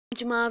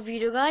to my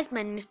video, guys.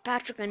 My name is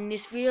Patrick, and in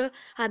this video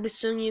I'll be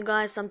showing you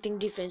guys something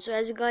different. So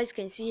as you guys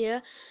can see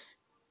here,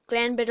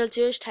 clan battle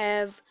chest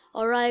have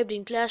arrived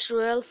in Clash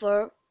Royale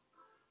for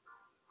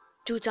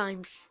 2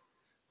 times.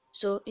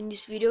 So in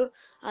this video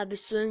I'll be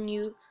showing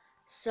you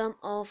some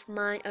of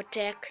my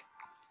attack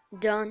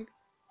done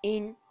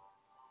in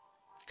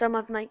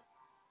clan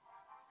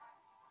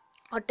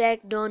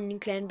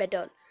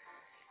battle.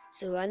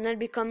 So I'll not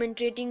be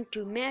commentating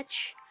to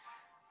match,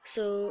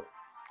 so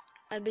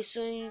I'll be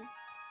showing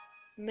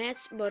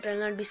match, but I'll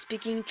not be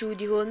speaking to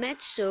the whole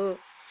match. So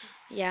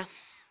yeah,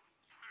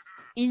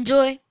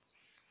 enjoy.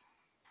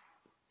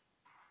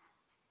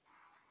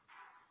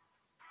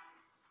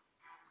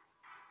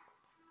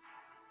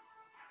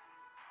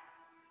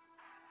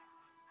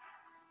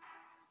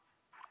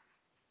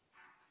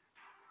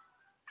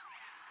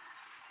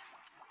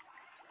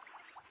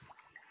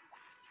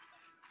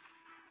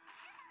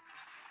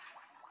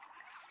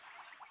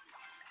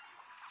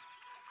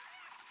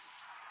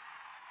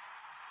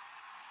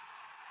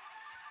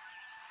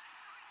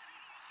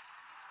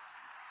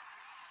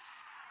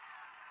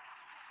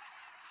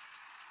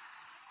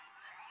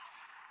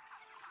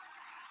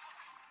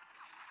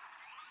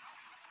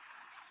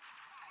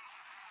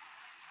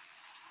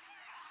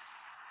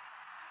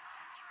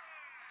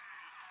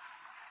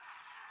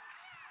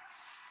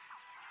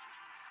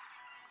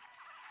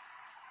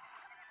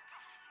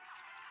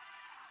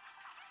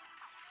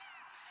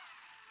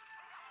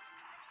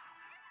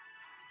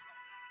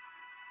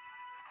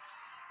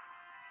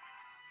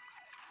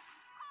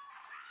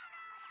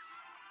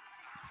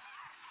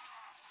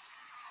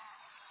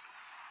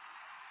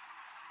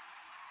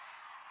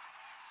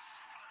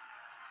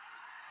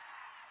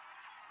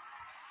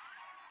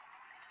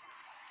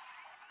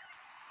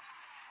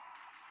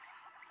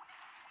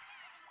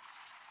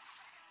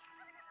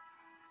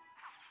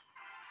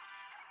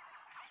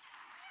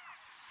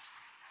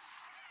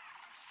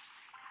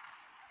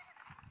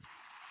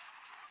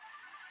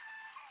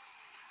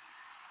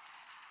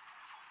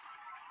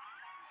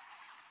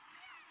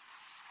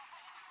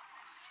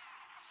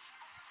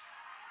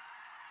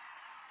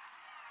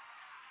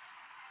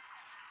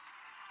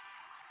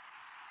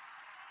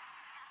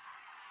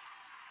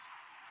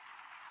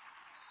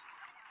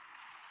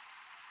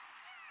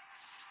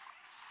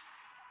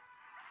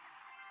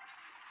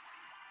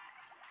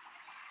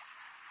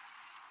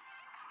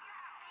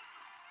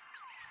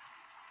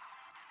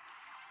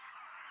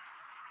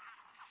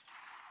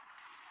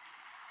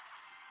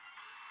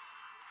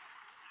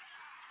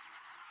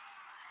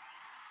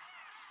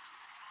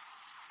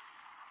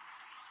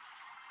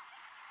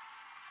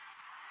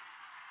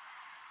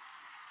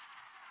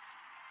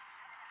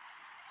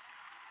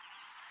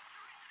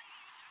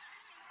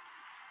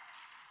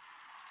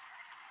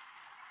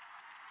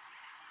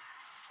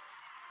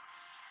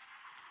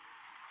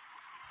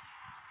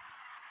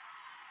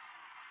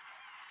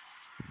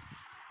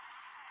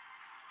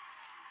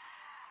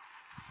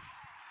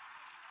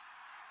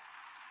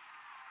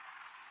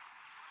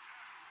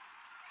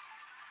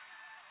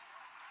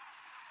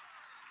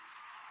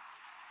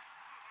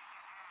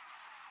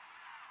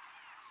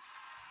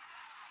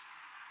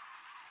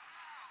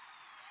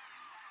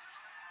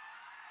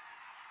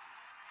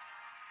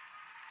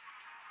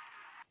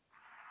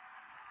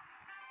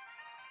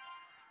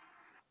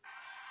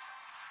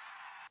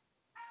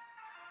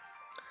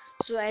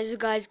 So as you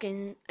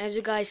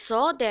guys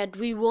saw that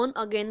we won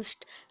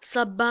against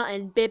Sabba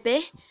and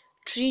Pepe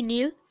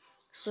 3-0.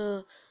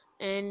 So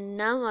and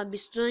now I'll be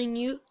showing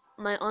you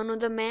my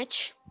another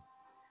match.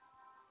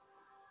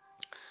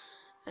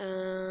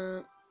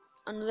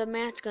 Another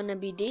match gonna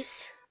be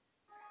this.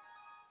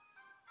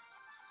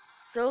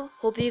 So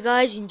hope you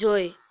guys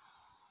enjoy.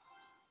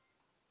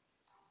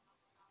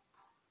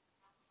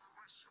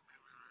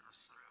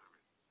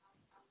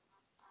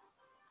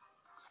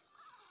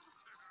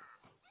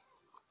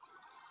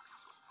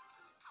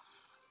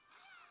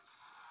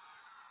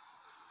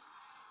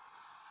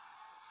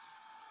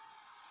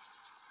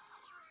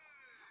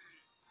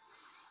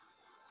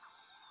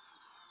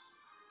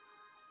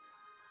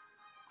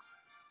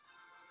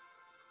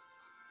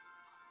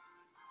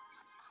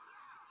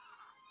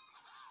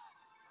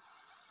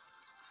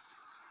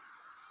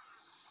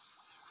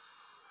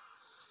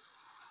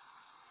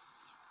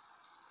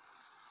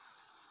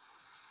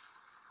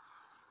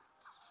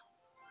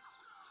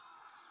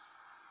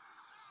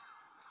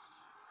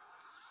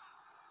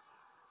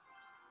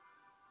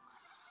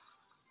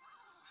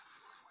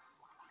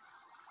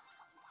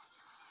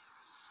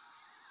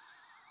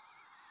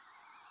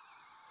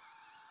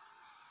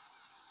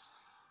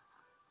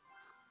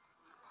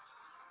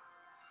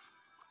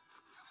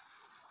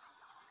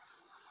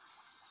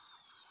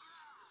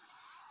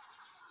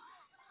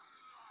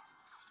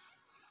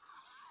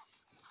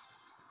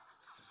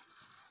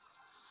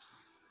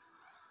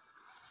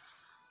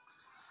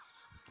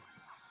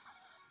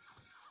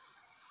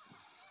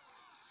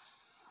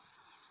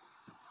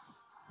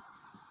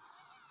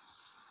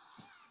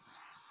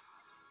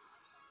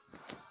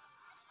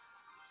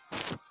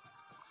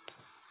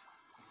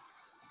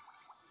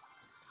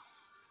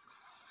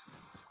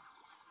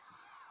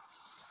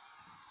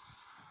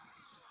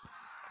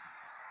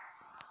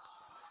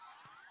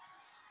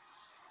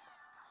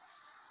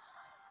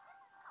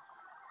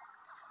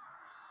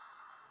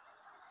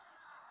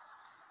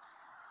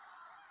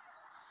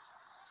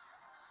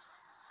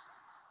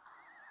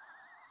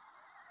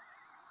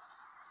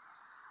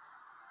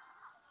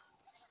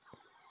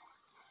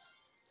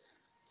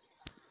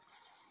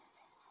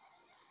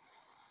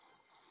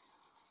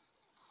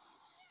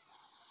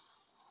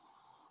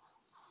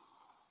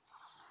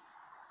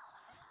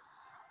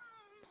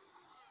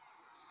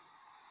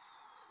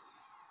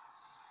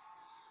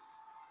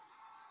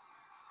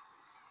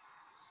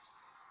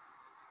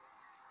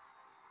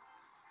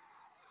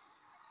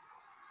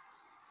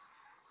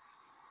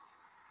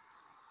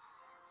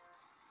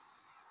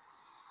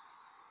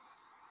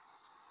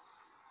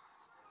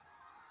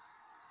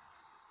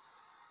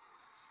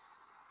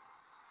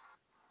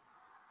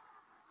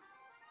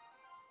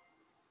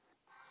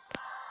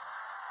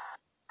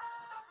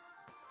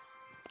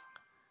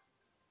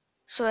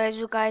 So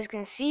as you guys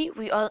can see,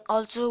 we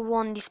also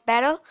won this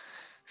battle.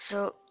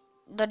 So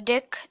the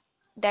deck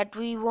that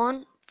we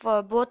won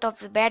for both of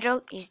the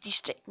battle is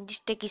this deck. This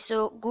deck is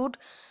so good,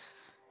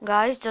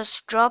 guys.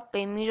 Just drop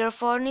a mirror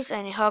furnace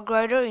and a hog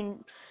rider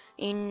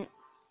in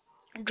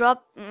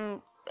drop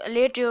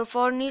let your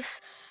furnace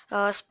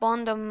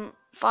spawn the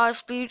fire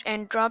spirit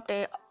and drop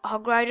a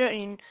hog rider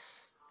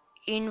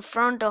in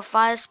front of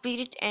fire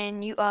spirit,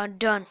 and you are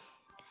done.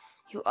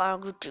 You are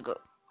good to go.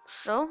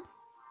 So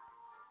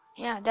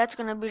yeah, that's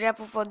gonna be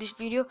wrap up for this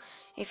video.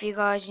 If you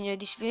guys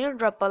enjoyed this video,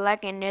 drop a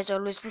like, and as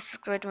always, please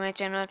subscribe to my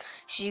channel.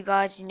 See you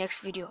guys in the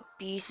next video.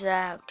 Peace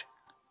out.